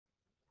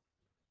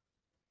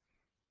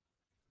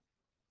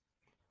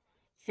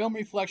Film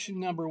reflection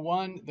number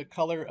one, The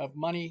Color of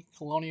Money,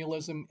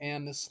 Colonialism,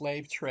 and the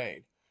Slave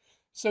Trade.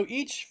 So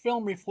each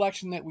film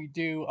reflection that we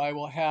do, I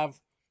will have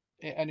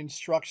an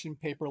instruction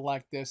paper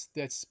like this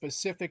that's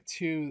specific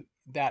to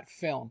that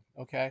film,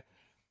 okay?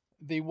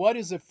 The What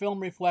is a Film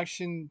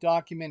Reflection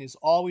document is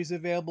always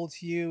available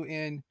to you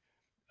in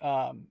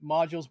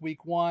modules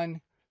week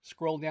one.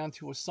 Scroll down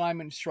to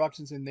assignment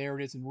instructions, and there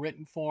it is in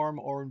written form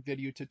or in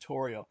video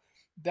tutorial.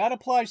 That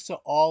applies to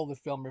all the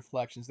film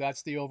reflections.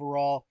 That's the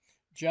overall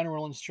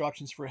general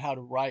instructions for how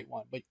to write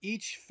one. But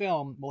each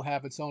film will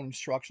have its own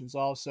instructions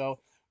also,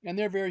 and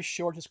they're very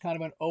short, just kind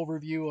of an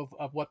overview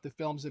of what the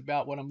film's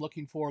about, what I'm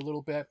looking for a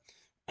little bit,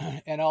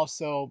 and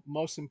also,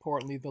 most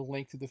importantly, the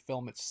link to the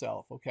film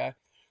itself, okay?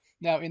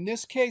 Now, in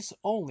this case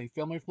only,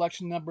 film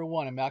reflection number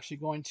one, I'm actually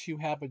going to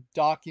have a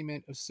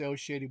document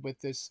associated with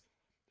this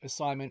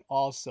assignment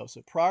also.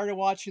 So prior to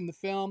watching the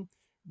film,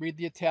 read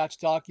the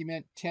attached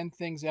document, 10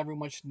 things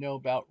everyone should know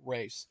about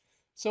race.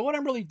 So what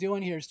I'm really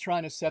doing here is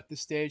trying to set the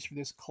stage for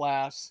this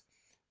class.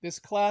 This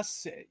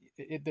class,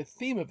 the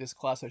theme of this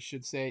class, I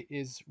should say,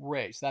 is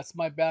race. That's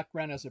my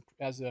background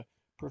as a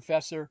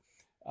professor.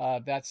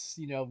 That's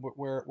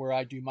where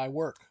I do my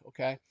work.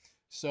 Okay,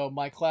 so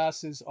my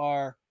classes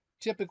are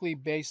typically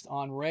based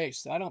on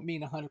race. I don't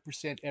mean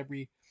 100%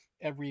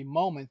 every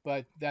moment,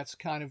 but that's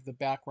kind of the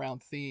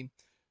background theme.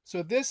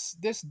 So this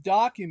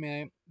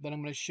document that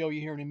I'm going to show you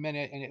here in a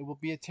minute, and it will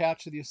be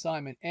attached to the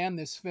assignment and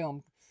this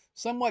film,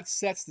 somewhat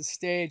sets the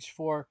stage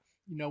for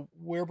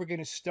where we're going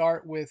to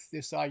start with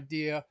this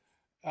idea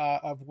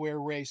of where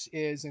race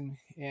is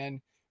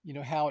and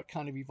how it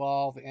kind of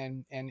evolved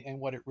and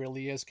what it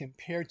really is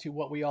compared to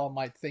what we all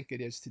might think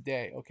it is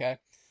today.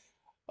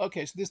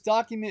 Okay, so this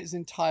document is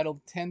entitled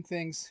 10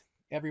 Things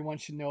Everyone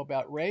Should Know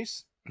About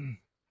Race.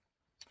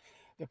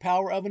 The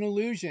Power of an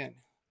Illusion.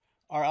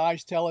 Our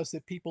eyes tell us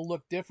that people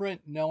look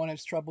different. No one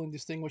has trouble in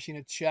distinguishing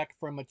a Czech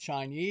from a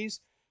Chinese.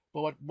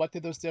 But what do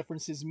those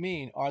differences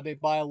mean? Are they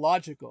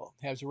biological?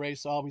 Has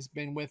race always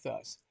been with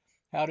us?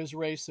 How does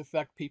race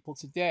affect people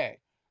today?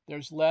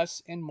 There's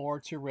less and more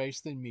to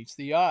race than meets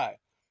the eye.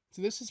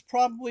 So this is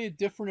probably a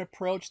different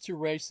approach to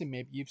race than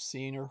maybe you've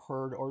seen or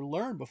heard or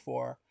learned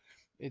before.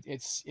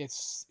 It's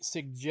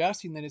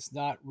suggesting that it's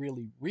not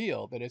really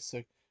real, that it's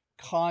a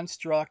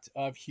construct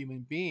of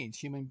human beings.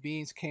 Human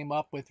beings came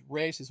up with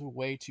race as a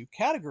way to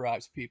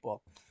categorize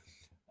people.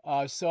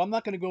 So I'm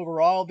not going to go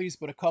over all of these,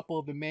 but a couple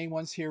of the main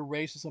ones here.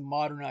 Race is a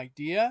modern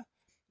idea.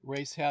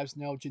 Race has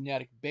no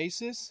genetic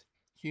basis.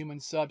 Human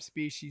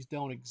subspecies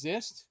don't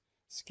exist.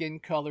 Skin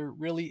color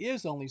really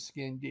is only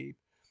skin deep.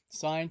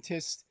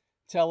 Scientists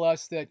tell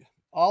us that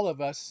all of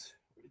us,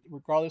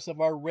 regardless of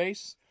our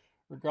race,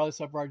 regardless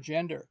of our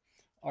gender,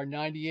 are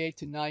 98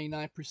 to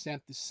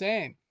 99% the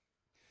same.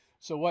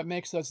 So what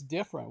makes us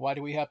different? Why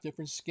do we have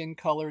different skin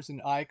colors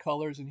and eye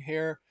colors and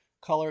hair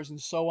colors and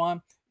so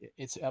on?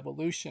 It's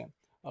evolution.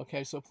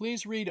 Okay, so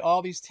please read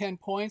all these 10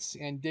 points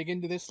and dig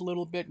into this a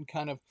little bit and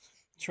kind of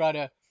try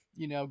to,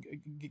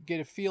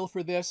 get a feel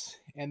for this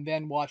and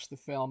then watch the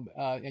film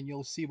and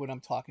you'll see what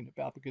I'm talking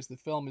about because the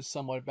film is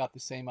somewhat about the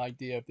same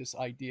idea of this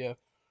idea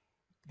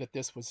that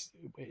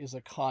is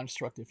a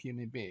construct of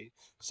human beings.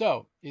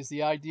 So, is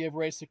the idea of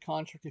race a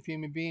construct of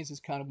human beings? Is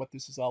kind of what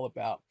this is all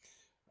about.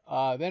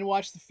 Then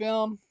watch the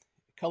film,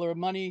 Color of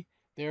Money.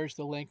 There's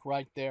the link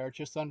right there,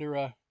 just under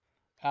a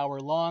hour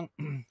long.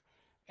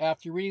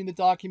 After reading the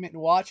document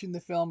and watching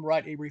the film,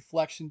 write a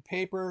reflection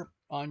paper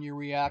on your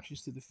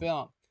reactions to the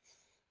film.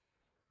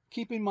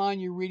 Keep in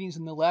mind your readings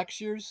in the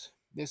lectures.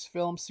 This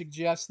film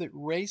suggests that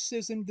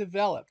racism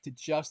developed to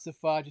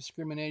justify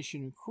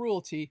discrimination and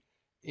cruelty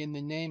in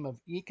the name of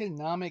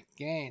economic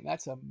gain.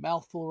 That's a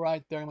mouthful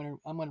right there.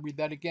 I'm going to read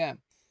that again.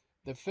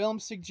 The film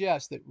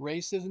suggests that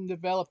racism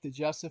developed to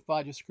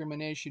justify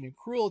discrimination and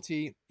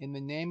cruelty in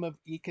the name of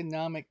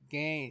economic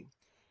gain.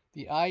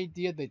 The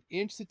idea that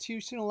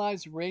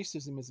institutionalized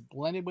racism is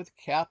blended with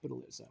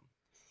capitalism.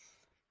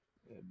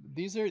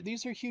 These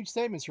are huge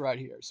statements right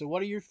here. So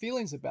what are your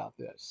feelings about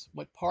this?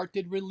 What part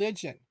did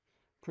religion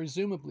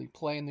presumably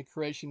play in the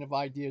creation of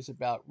ideas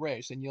about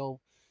race? And you'll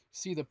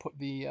see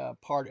the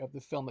part of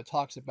the film that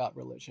talks about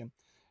religion.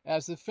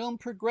 As the film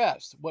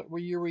progressed, what were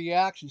your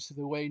reactions to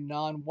the way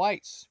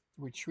non-whites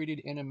were treated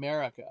in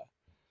America?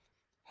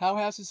 How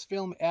has this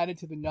film added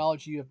to the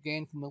knowledge you have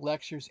gained from the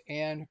lectures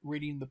and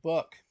reading the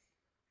book?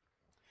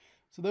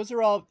 So those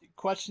are all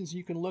questions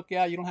you can look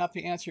at. You don't have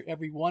to answer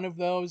every one of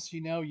those.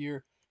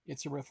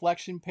 It's a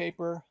reflection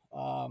paper,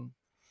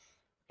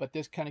 but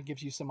this kind of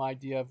gives you some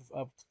idea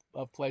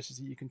of places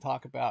that you can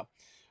talk about.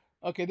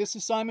 Okay, this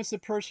assignment's a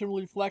personal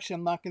reflection.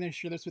 I'm not going to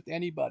share this with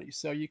anybody,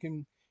 so you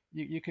can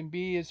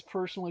be as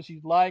personal as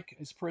you'd like,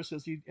 as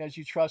personal as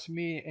you trust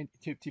me and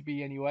to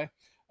be anyway.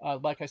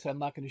 Like I said, I'm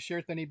not going to share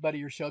it with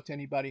anybody or show it to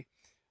anybody.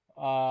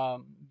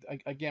 Um,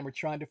 Again, we're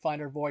trying to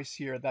find our voice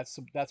here. That's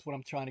what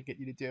I'm trying to get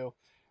you to do.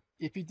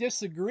 If you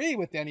disagree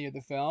with any of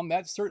the film,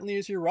 that certainly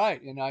is your right,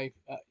 and I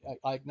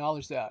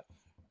acknowledge that.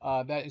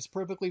 That is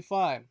perfectly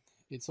fine.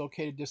 It's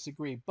okay to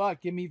disagree, but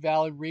give me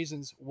valid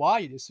reasons why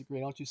you disagree.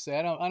 Don't you say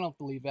I don't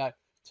believe that.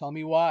 Tell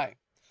me why.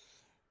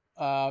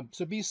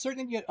 So be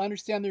certain you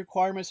understand the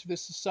requirements for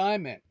this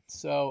assignment.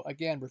 So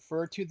again,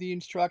 refer to the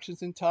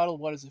instructions entitled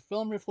What is a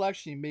Film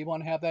Reflection? You may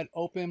want to have that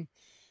open.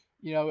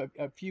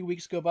 A few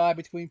weeks go by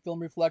between film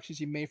reflections,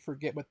 you may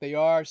forget what they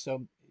are.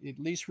 So at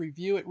least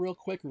review it real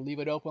quick or leave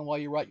it open while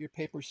you write your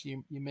paper so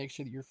you make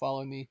sure that you're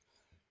following the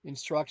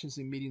instructions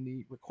and meeting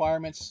the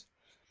requirements.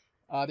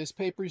 This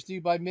paper is due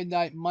by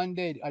midnight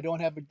Monday. I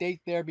don't have a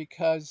date there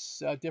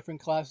because different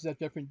classes have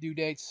different due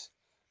dates,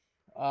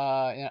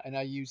 and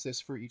I use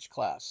this for each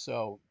class.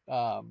 So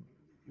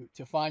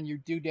to find your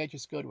due date,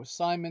 just go to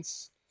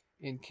Assignments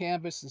in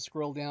Canvas and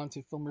scroll down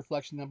to Film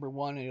Reflection number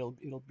 1, and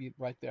it'll be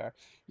right there.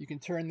 You can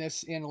turn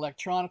this in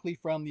electronically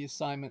from the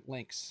assignment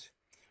links.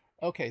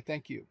 Okay,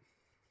 thank you.